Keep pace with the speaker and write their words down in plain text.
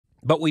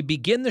But we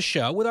begin the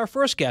show with our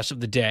first guest of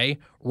the day.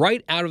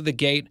 Right out of the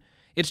gate,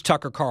 it's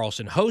Tucker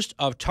Carlson, host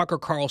of Tucker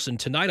Carlson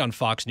Tonight on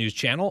Fox News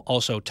Channel,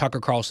 also Tucker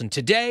Carlson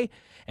Today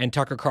and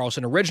Tucker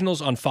Carlson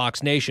Originals on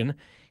Fox Nation.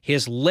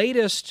 His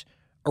latest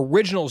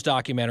Originals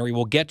documentary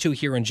we'll get to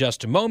here in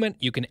just a moment.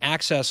 You can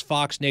access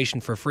Fox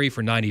Nation for free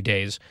for 90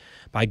 days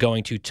by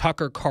going to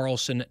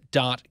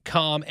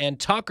tuckercarlson.com. And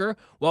Tucker,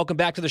 welcome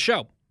back to the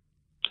show.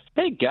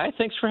 Hey, Guy.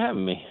 Thanks for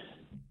having me.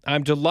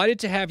 I'm delighted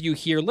to have you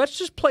here. Let's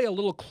just play a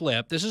little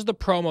clip. This is the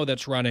promo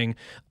that's running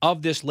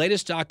of this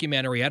latest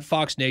documentary at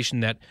Fox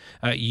Nation that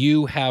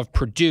you have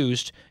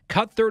produced,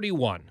 Cut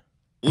 31.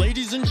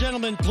 Ladies and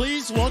gentlemen,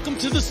 please welcome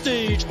to the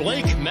stage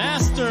Blake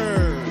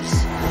Masters.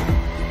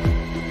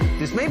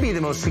 This may be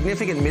the most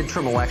significant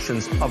midterm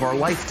elections of our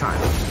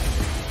lifetime.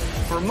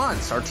 For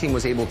months, our team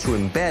was able to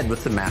embed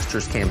with the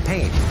Masters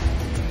campaign.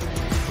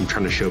 I'm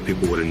trying to show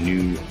people what a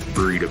new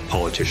breed of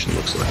politician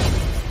looks like.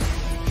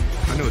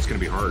 I know it's going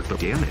to be hard, but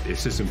damn it,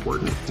 this is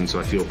important. And so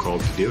I feel called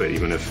to do it,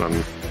 even if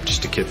I'm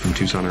just a kid from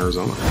Tucson,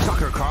 Arizona.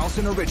 Tucker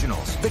Carlson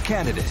Originals, The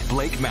Candidate,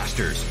 Blake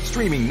Masters,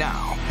 streaming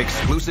now,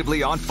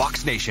 exclusively on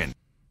Fox Nation.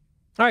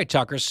 All right,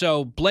 Tucker.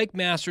 So Blake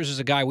Masters is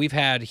a guy we've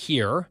had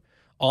here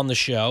on the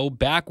show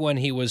back when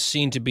he was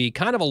seen to be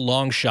kind of a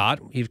long shot.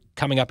 He's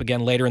coming up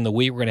again later in the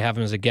week. We're going to have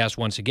him as a guest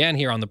once again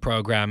here on the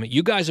program.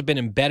 You guys have been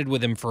embedded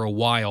with him for a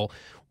while.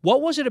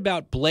 What was it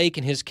about Blake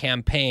and his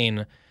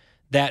campaign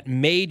that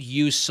made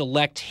you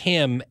select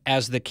him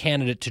as the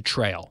candidate to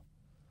trail?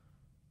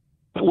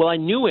 Well, I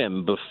knew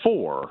him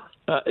before.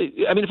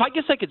 If I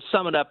guess I could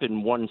sum it up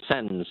in one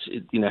sentence,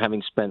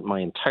 having spent my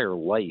entire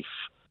life,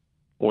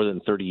 more than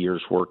 30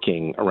 years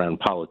working around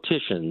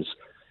politicians,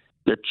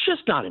 they're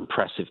just not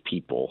impressive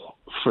people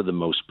for the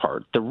most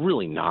part. They're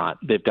really not.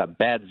 They've got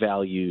bad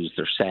values.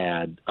 They're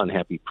sad,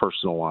 unhappy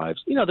personal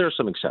lives. There are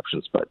some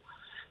exceptions, but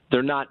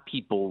they're not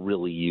people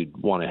really you'd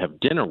want to have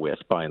dinner with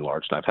by and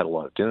large. And I've had a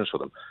lot of dinners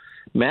with them.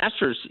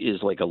 Masters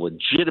is like a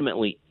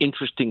legitimately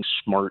interesting,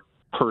 smart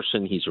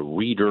person. He's a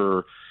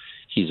reader.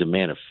 He's a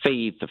man of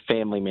faith, a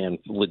family man,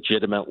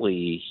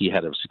 legitimately. He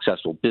had a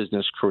successful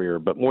business career.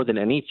 But more than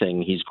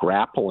anything, he's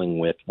grappling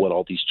with what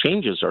all these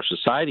changes our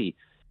society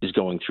is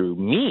going through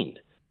mean.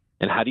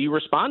 And how do you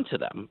respond to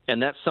them?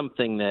 And that's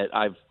something that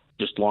I've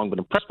just long been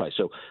impressed by.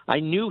 So I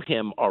knew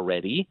him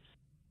already.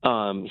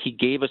 He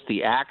gave us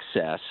the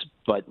access.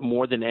 But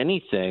more than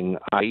anything,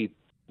 I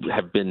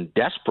have been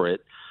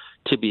desperate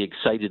to be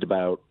excited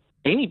about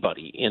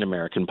anybody in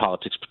American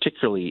politics,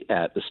 particularly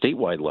at the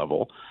statewide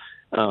level.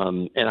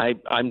 And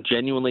I'm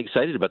genuinely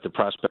excited about the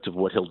prospect of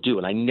what he'll do.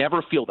 And I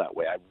never feel that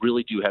way. I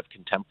really do have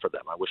contempt for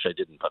them. I wish I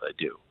didn't, but I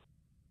do.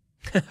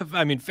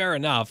 Fair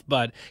enough,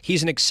 but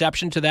he's an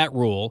exception to that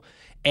rule.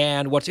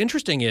 And what's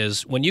interesting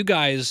is when you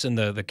guys and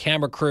the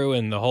camera crew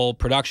and the whole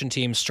production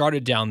team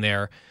started down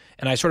there,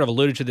 and I sort of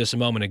alluded to this a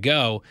moment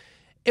ago,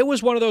 it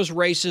was one of those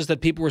races that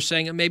people were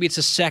saying maybe it's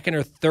a second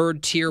or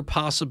third tier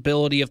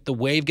possibility. If the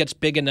wave gets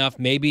big enough,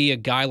 maybe a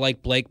guy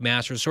like Blake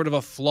Masters, sort of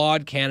a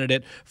flawed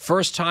candidate,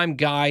 first-time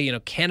guy,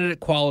 candidate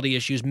quality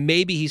issues,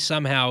 maybe he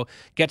somehow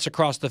gets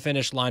across the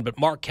finish line. But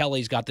Mark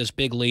Kelly's got this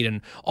big lead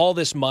and all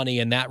this money,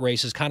 and that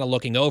race is kind of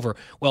looking over.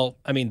 Well,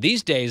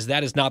 these days,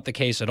 that is not the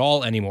case at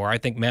all anymore. I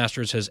think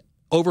Masters has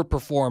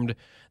overperformed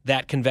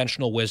that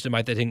conventional wisdom.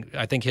 I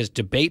think his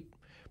debate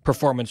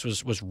performance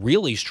was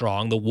really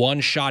strong. The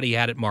one shot he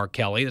had at Mark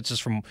Kelly, that's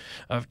just from,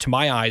 to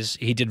my eyes,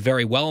 he did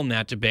very well in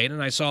that debate.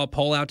 And I saw a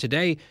poll out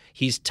today.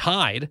 He's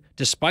tied,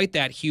 despite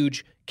that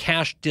huge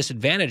cash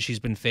disadvantage he's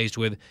been faced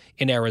with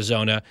in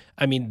Arizona.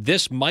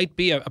 This might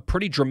be a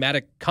pretty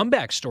dramatic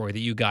comeback story that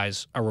you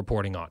guys are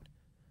reporting on.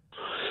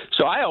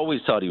 So I always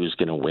thought he was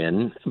going to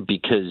win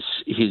because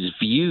his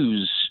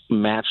views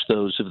match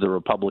those of the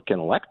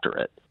Republican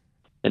electorate.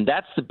 And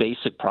that's the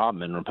basic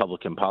problem in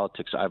Republican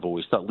politics, I've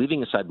always thought,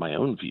 leaving aside my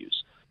own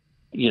views.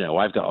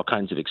 I've got all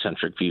kinds of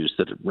eccentric views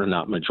that are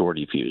not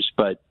majority views.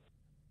 But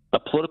a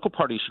political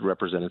party should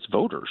represent its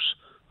voters.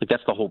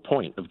 That's the whole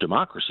point of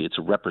democracy. It's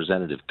a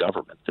representative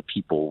government. The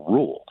people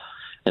rule,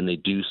 and they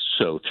do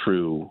so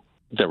through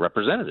their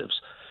representatives.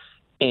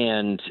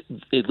 And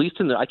at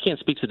least I can't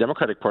speak to the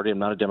Democratic Party. I'm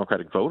not a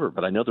Democratic voter,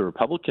 but I know the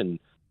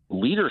Republican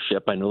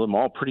leadership. I know them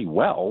all pretty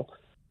well.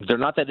 They're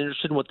not that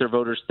interested in what their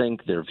voters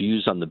think. Their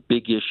views on the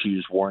big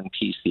issues, war and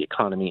peace, the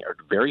economy, are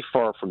very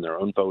far from their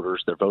own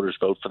voters. Their voters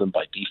vote for them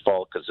by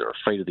default because they're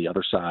afraid of the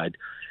other side.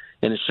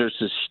 And it's just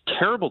this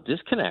terrible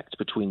disconnect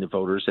between the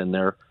voters and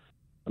their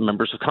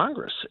members of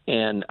Congress.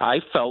 And I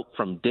felt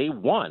from day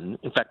one,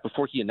 in fact,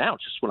 before he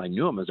announced, just when I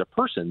knew him as a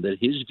person, that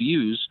his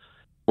views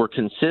were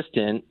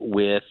consistent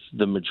with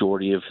the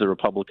majority of the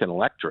Republican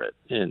electorate,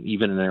 and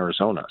even in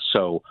Arizona.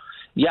 So,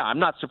 yeah, I'm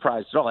not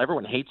surprised at all.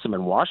 Everyone hates him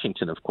in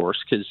Washington, of course,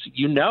 because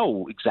you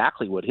know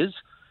exactly what his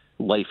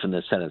life in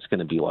the Senate is going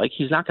to be like.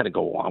 He's not going to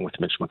go along with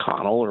Mitch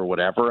McConnell or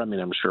whatever.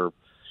 I'm sure,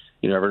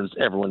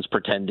 everyone's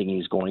pretending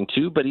he's going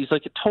to, but he's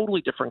like a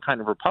totally different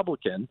kind of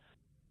Republican.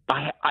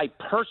 I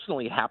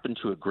personally happen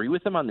to agree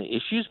with him on the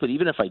issues, but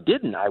even if I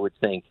didn't, I would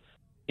think,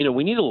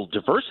 we need a little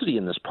diversity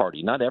in this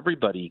party. Not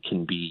everybody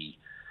can be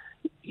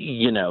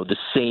the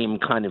same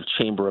kind of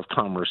Chamber of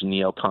Commerce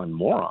neocon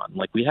moron.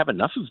 Like, we have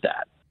enough of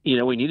that.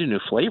 We need a new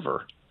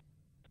flavor.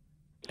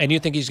 And you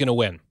think he's going to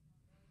win?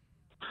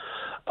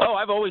 Oh,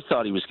 I've always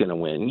thought he was going to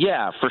win.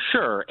 Yeah, for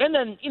sure. And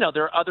then,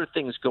 there are other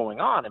things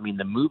going on. I mean,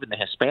 the move in the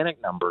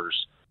Hispanic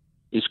numbers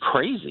is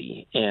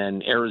crazy.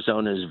 And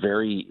Arizona is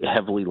very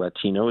heavily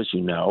Latino, as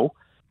you know.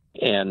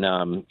 And,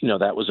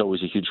 that was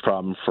always a huge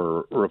problem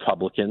for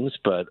Republicans.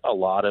 But a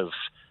lot of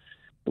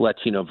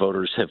Latino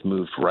voters have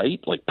moved right,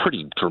 like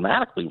pretty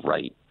dramatically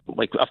right,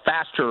 like a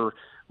faster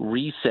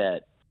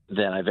reset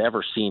than I've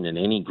ever seen in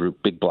any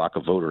group, big block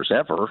of voters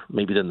ever,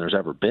 maybe than there's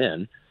ever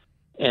been.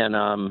 And,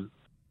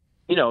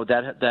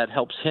 that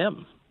helps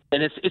him.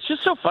 And it's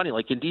just so funny.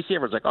 Like in D.C.,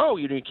 everyone's like, oh,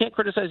 you can't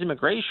criticize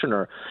immigration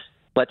or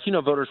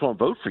Latino voters won't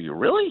vote for you.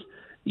 Really?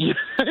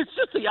 It's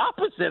just the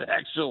opposite,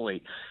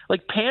 actually.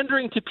 Like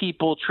pandering to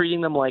people,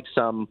 treating them like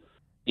some,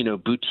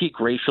 boutique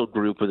racial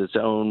group with its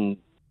own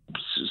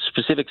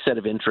specific set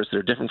of interests that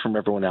are different from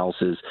everyone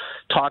else's,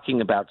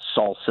 talking about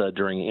salsa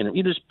during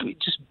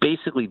just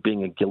basically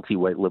being a guilty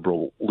white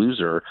liberal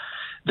loser,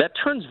 that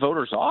turns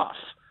voters off.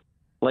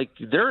 Like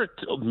there are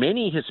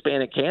many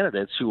Hispanic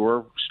candidates who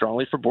are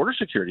strongly for border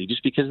security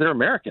just because they're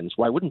Americans.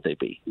 Why wouldn't they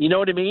be? You know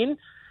what I mean?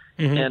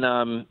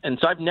 Mm-hmm. And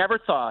so I've never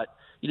thought,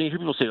 you hear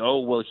people say, oh,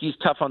 well, he's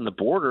tough on the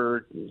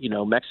border.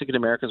 Mexican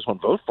Americans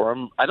won't vote for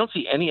him. I don't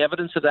see any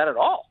evidence of that at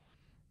all.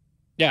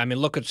 Yeah, I mean,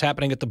 look what's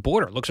happening at the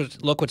border. Look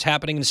what's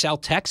happening in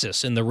South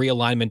Texas and the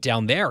realignment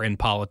down there in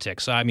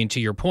politics. I mean, to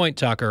your point,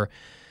 Tucker,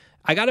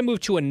 I got to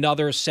move to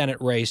another Senate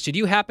race. Did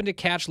you happen to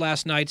catch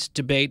last night's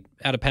debate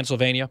out of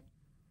Pennsylvania?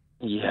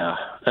 Yeah.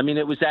 I mean,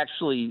 it was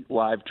actually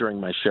live during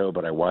my show,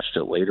 but I watched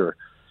it later.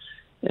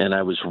 And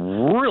I was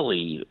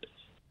really,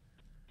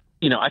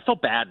 I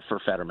felt bad for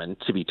Fetterman,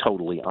 to be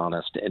totally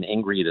honest, and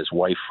angry at his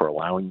wife for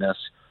allowing this.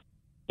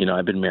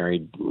 I've been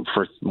married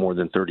for more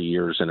than 30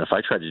 years, and if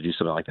I tried to do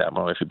something like that,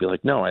 my wife would be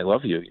like, no, I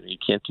love you. You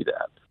can't do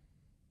that.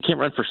 You can't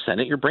run for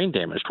Senate. You're brain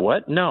damaged.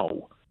 What?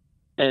 No.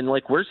 And,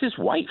 where's his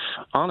wife?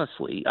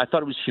 Honestly, I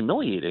thought it was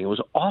humiliating. It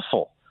was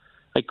awful.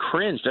 I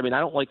cringed. I mean, I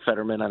don't like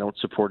Fetterman. I don't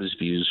support his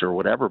views or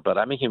whatever, but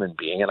I'm a human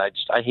being, and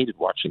I hated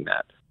watching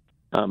that.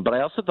 But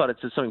I also thought it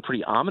said something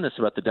pretty ominous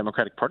about the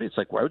Democratic Party. It's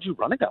like, why would you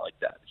run a guy like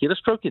that? He had a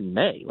stroke in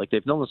May.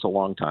 They've known this a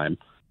long time.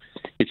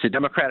 It's a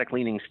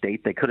Democratic-leaning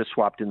state. They could have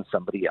swapped in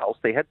somebody else.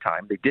 They had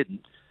time. They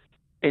didn't.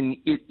 And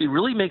it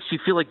really makes you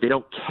feel like they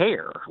don't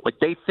care. Like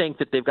they think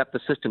that they've got the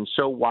system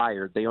so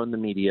wired. They own the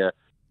media.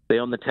 They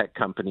own the tech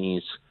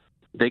companies.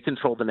 They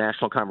control the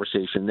national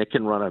conversation. They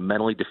can run a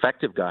mentally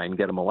defective guy and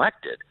get him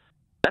elected.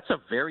 That's a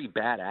very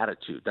bad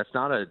attitude. That's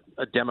not a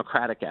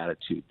democratic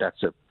attitude.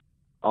 That's a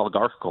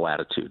oligarchical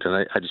attitude,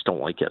 and I just don't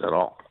like it at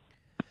all.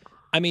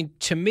 I mean,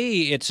 to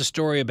me, it's a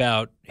story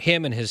about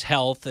him and his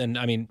health, and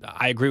I mean,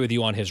 I agree with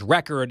you on his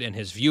record and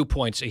his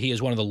viewpoints. He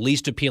is one of the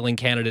least appealing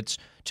candidates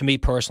to me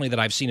personally that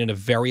I've seen in a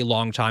very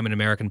long time in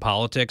American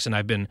politics, and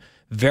I've been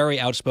very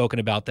outspoken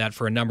about that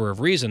for a number of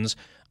reasons.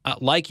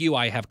 Like you,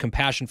 I have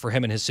compassion for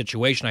him and his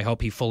situation. I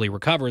hope he fully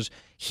recovers.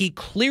 He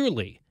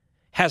clearly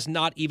has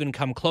not even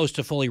come close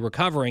to fully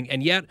recovering,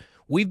 and yet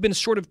we've been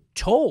sort of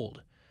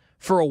told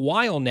for a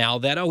while now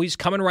that, oh, he's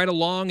coming right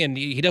along and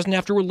he doesn't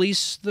have to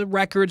release the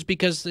records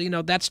because,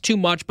 that's too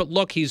much. But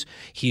look, he's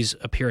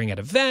appearing at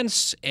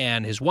events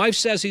and his wife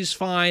says he's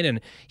fine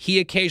and he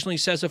occasionally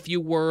says a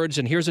few words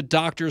and here's a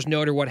doctor's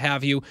note or what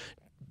have you.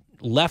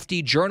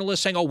 Lefty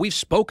journalists saying, oh, we've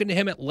spoken to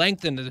him at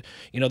length and,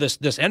 this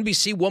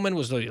NBC woman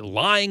was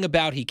lying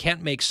about he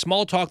can't make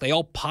small talk. They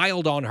all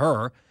piled on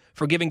her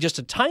for giving just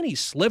a tiny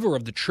sliver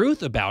of the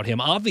truth about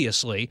him,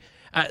 obviously.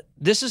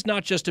 This is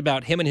not just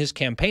about him and his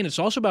campaign. It's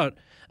also about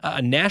a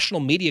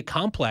national media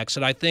complex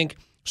that I think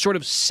sort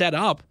of set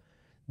up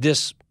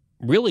this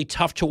really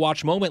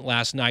tough-to-watch moment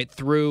last night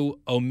through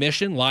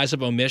omission, lies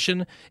of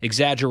omission,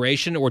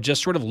 exaggeration, or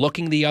just sort of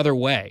looking the other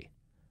way.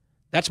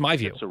 That's my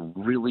view. I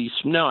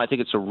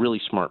think it's a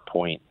really smart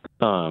point.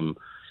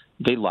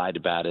 They lied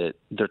about it.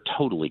 They're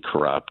totally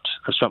corrupt.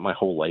 I've spent my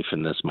whole life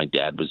in this. My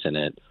dad was in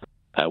it.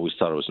 I always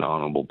thought it was an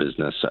honorable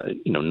business.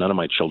 None of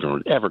my children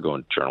would ever go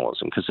into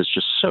journalism because it's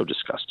just so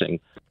disgusting.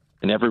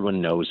 And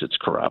everyone knows it's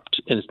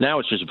corrupt. And now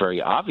it's just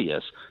very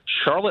obvious.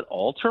 Charlotte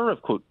Alter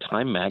of, quote,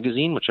 Time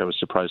magazine, which I was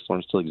surprised to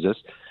learn still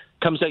exists,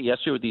 comes out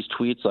yesterday with these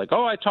tweets like,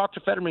 oh, I talked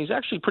to Fetterman. He's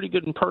actually pretty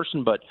good in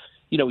person, but,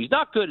 he's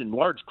not good in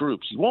large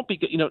groups. He won't be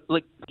good.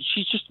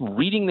 She's just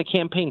reading the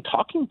campaign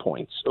talking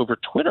points over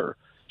Twitter.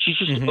 She's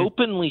just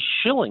openly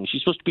shilling.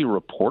 She's supposed to be a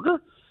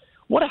reporter?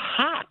 What a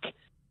hack.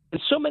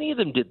 And so many of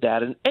them did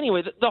that. And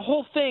anyway, the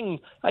whole thing,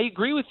 I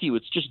agree with you.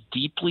 It's just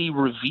deeply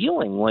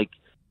revealing.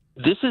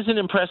 This is an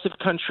impressive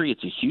country.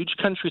 It's a huge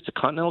country. It's a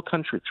continental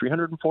country,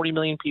 340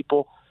 million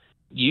people.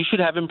 You should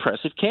have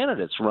impressive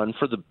candidates run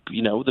for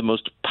the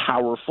most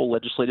powerful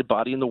legislative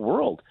body in the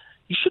world.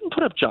 You shouldn't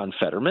put up John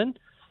Fetterman.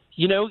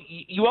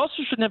 You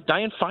also shouldn't have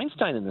Dianne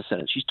Feinstein in the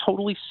Senate. She's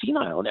totally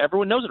senile, and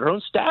everyone knows it. Her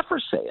own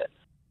staffers say it.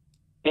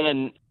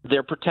 And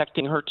they're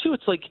protecting her, too.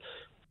 It's like,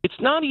 it's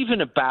not even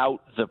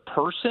about the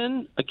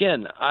person.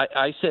 Again,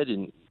 I said,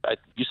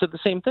 you said the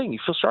same thing. You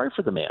feel sorry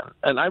for the man.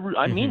 And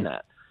I mean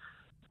that.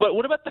 But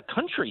what about the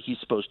country he's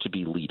supposed to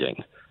be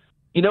leading?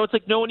 It's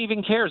like no one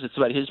even cares. It's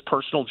about his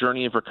personal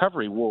journey of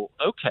recovery. Well,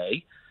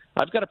 okay,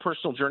 I've got a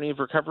personal journey of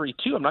recovery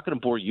too. I'm not going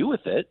to bore you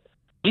with it.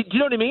 Do you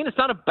know what I mean? It's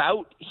not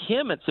about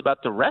him. It's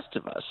about the rest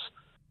of us.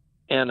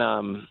 And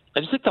I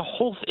just think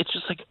it's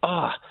just like,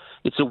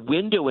 it's a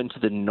window into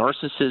the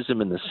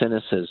narcissism and the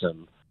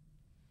cynicism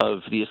of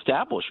the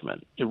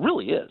establishment. It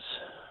really is.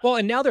 Well,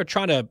 and now they're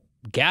trying to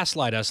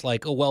gaslight us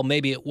like, oh, well,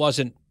 maybe it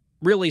wasn't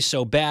really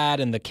so bad,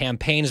 and the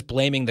campaign's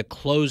blaming the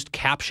closed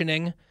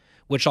captioning,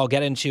 which I'll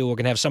get into. We're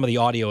going to have some of the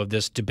audio of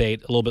this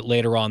debate a little bit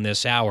later on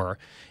this hour.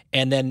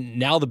 And then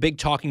now the big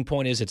talking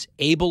point is it's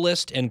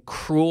ableist and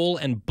cruel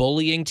and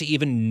bullying to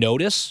even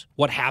notice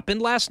what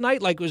happened last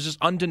night. Like, it was just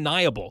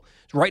undeniable.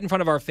 It's right in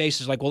front of our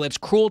faces. Like, well, it's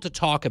cruel to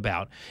talk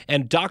about.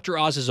 And Dr.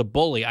 Oz is a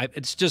bully.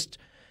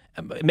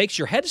 It makes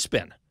your head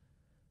spin.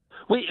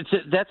 Wait,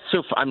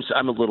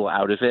 I'm a little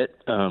out of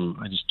it.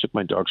 I just took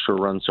my dogs for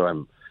a run,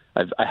 so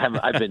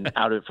I've been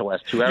out of it for the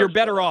last 2 hours. You're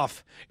better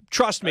off.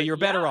 Trust me, you're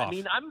better off. I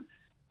mean,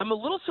 I'm a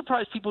little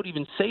surprised people would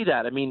even say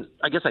that. I mean,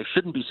 I guess I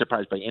shouldn't be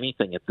surprised by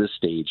anything at this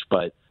stage,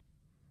 but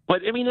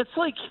I mean, it's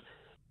like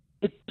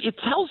it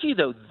tells you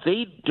though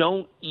they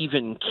don't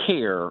even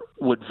care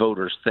what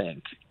voters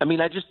think. I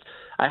mean, I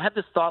had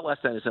this thought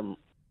last night as I'm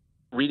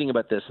reading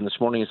about this, and this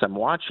morning as I'm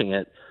watching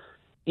it.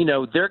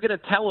 They're going to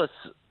tell us,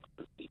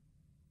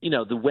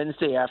 the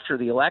Wednesday after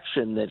the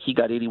election that he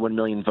got 81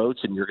 million votes,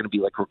 and you're going to be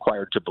like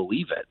required to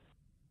believe it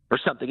or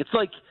something. It's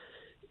like,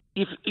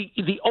 if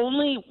the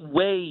only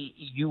way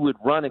you would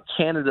run a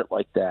candidate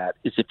like that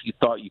is if you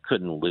thought you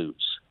couldn't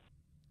lose.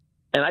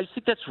 And I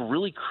think that's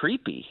really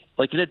creepy.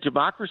 Like, in a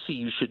democracy,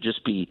 you should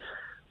just be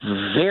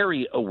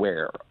very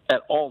aware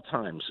at all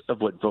times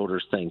of what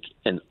voters think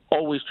and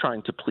always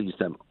trying to please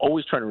them,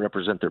 always trying to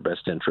represent their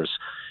best interests.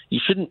 You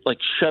shouldn't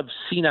shove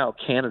senile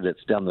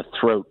candidates down the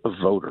throat of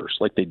voters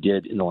like they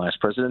did in the last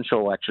presidential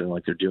election,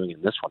 like they're doing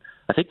in this one.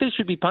 I think they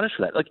should be punished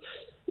for that.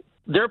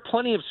 There are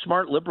plenty of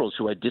smart liberals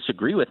who I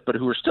disagree with, but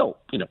who are still,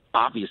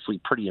 obviously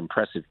pretty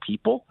impressive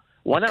people.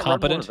 Why not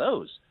run one of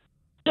those?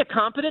 Yeah,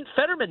 competent.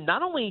 Fetterman,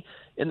 not only,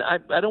 and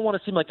I don't want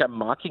to seem like I'm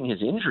mocking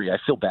his injury. I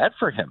feel bad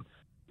for him.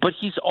 But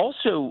he's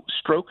also,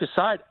 stroke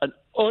aside, an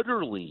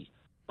utterly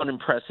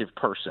unimpressive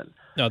person.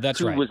 No,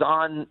 that's right. Who was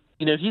on,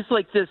 he's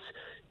like this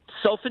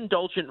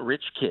self-indulgent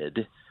rich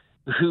kid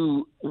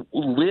who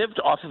lived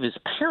off of his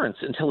parents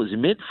until his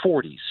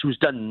mid-40s, who's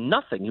done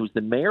nothing. He was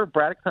the mayor of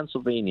Braddock,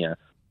 Pennsylvania,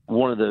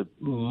 one of the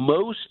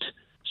most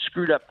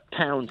screwed up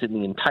towns in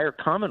the entire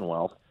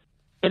Commonwealth,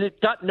 and it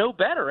got no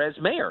better as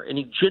mayor. And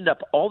he ginned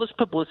up all this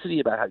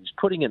publicity about how he's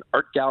putting in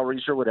art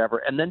galleries or whatever,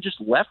 and then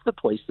just left the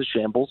place, the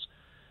shambles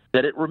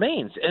that it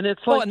remains. And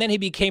it's well, and then he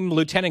became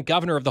lieutenant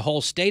governor of the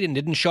whole state and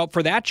didn't show up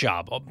for that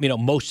job,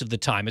 most of the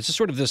time. It's just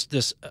sort of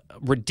this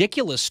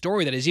ridiculous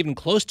story that is even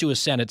close to a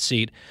Senate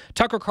seat.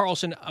 Tucker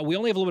Carlson, we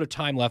only have a little bit of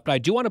time left, but I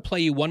do want to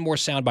play you one more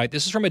soundbite.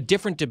 This is from a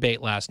different debate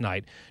last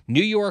night,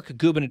 New York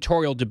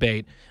gubernatorial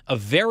debate, a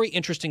very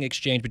interesting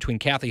exchange between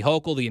Kathy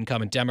Hochul, the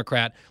incumbent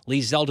Democrat,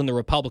 Lee Zeldin, the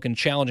Republican,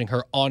 challenging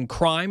her on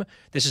crime.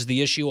 This is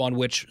the issue on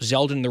which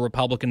Zeldin and the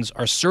Republicans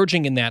are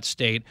surging in that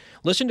state.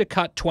 Listen to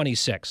cut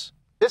 26.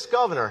 This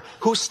governor,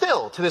 who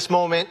still, to this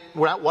moment,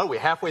 we're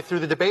halfway through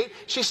the debate,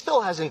 she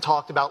still hasn't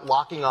talked about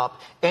locking up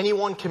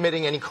anyone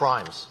committing any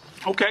crimes.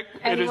 Okay.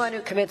 Anyone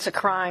who commits a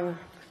crime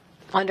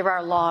under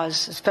our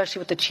laws,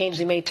 especially with the change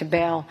they made to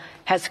bail,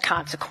 has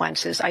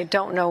consequences. I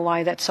don't know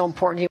why that's so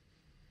important to you.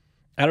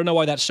 I don't know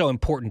why that's so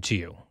important to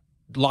you,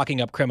 locking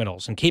up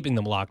criminals and keeping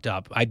them locked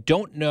up. I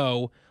don't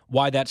know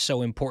why that's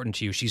so important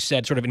to you. She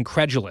said, sort of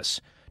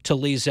incredulous to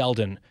Lee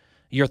Zeldin.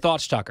 Your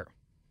thoughts, Tucker?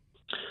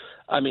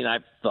 I mean, I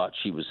thought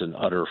she was an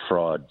utter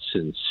fraud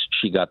since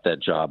she got that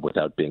job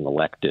without being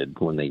elected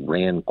when they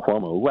ran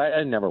Cuomo.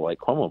 I never liked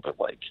Cuomo, but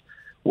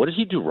what did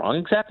he do wrong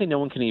exactly? No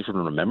one can even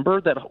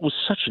remember. That was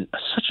such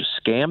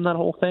a scam, that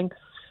whole thing.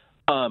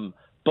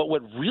 But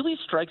what really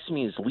strikes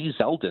me is Lee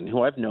Zeldin,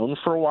 who I've known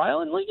for a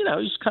while, and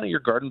he's kind of your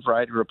garden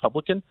variety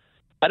Republican.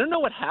 I don't know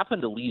what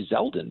happened to Lee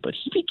Zeldin, but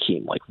he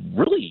became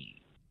really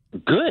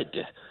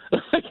good.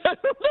 I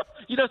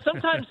don't know.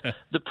 Sometimes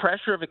the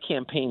pressure of a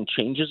campaign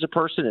changes a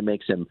person and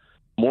makes him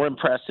more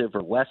impressive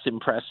or less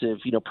impressive.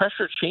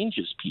 Pressure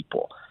changes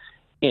people.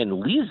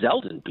 And Lee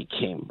Zeldin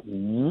became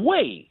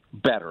way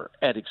better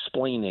at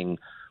explaining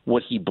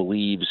what he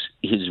believes.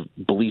 His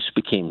beliefs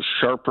became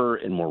sharper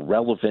and more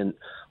relevant.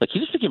 He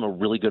just became a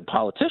really good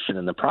politician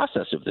in the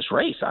process of this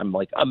race. I'm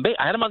amazed.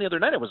 I had him on the other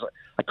night.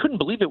 I couldn't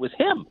believe it was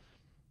him.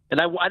 And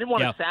I didn't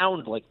want to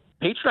sound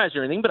patronizing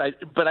or anything,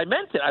 but I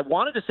meant it. I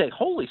wanted to say,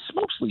 holy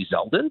smokes, Lee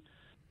Zeldin,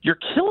 you're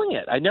killing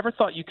it. I never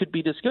thought you could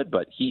be this good,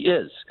 but he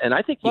is. And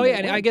I think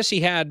and I guess he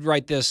had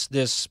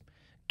this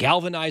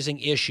galvanizing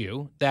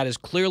issue that is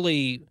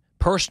clearly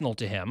personal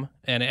to him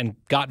and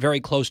got very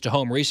close to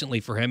home recently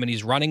for him, and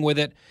he's running with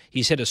it.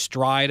 He's hit a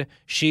stride.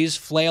 She's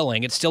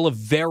flailing. It's still a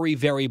very,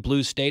 very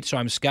blue state, so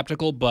I'm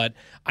skeptical, but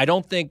I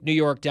don't think New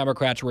York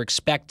Democrats were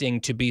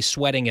expecting to be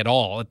sweating at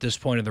all at this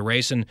point of the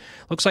race, and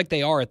looks like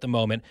they are at the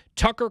moment.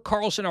 Tucker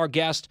Carlson, our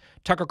guest.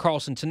 Tucker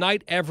Carlson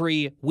tonight,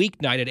 every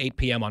weeknight at 8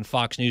 p.m. on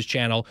Fox News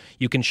Channel.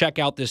 You can check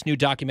out this new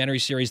documentary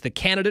series, The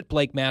Candidate,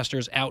 Blake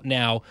Masters, out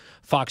now,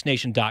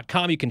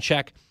 foxnation.com. You can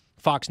check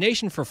Fox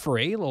Nation for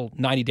free, a little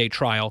 90-day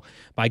trial,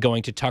 by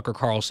going to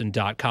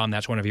tuckercarlson.com.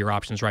 That's one of your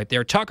options right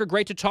there. Tucker,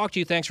 great to talk to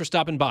you. Thanks for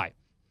stopping by.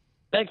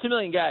 Thanks a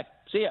million, Guy.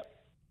 See ya.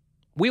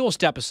 We will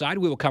step aside.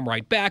 We will come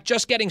right back.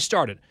 Just getting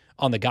started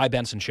on The Guy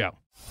Benson Show.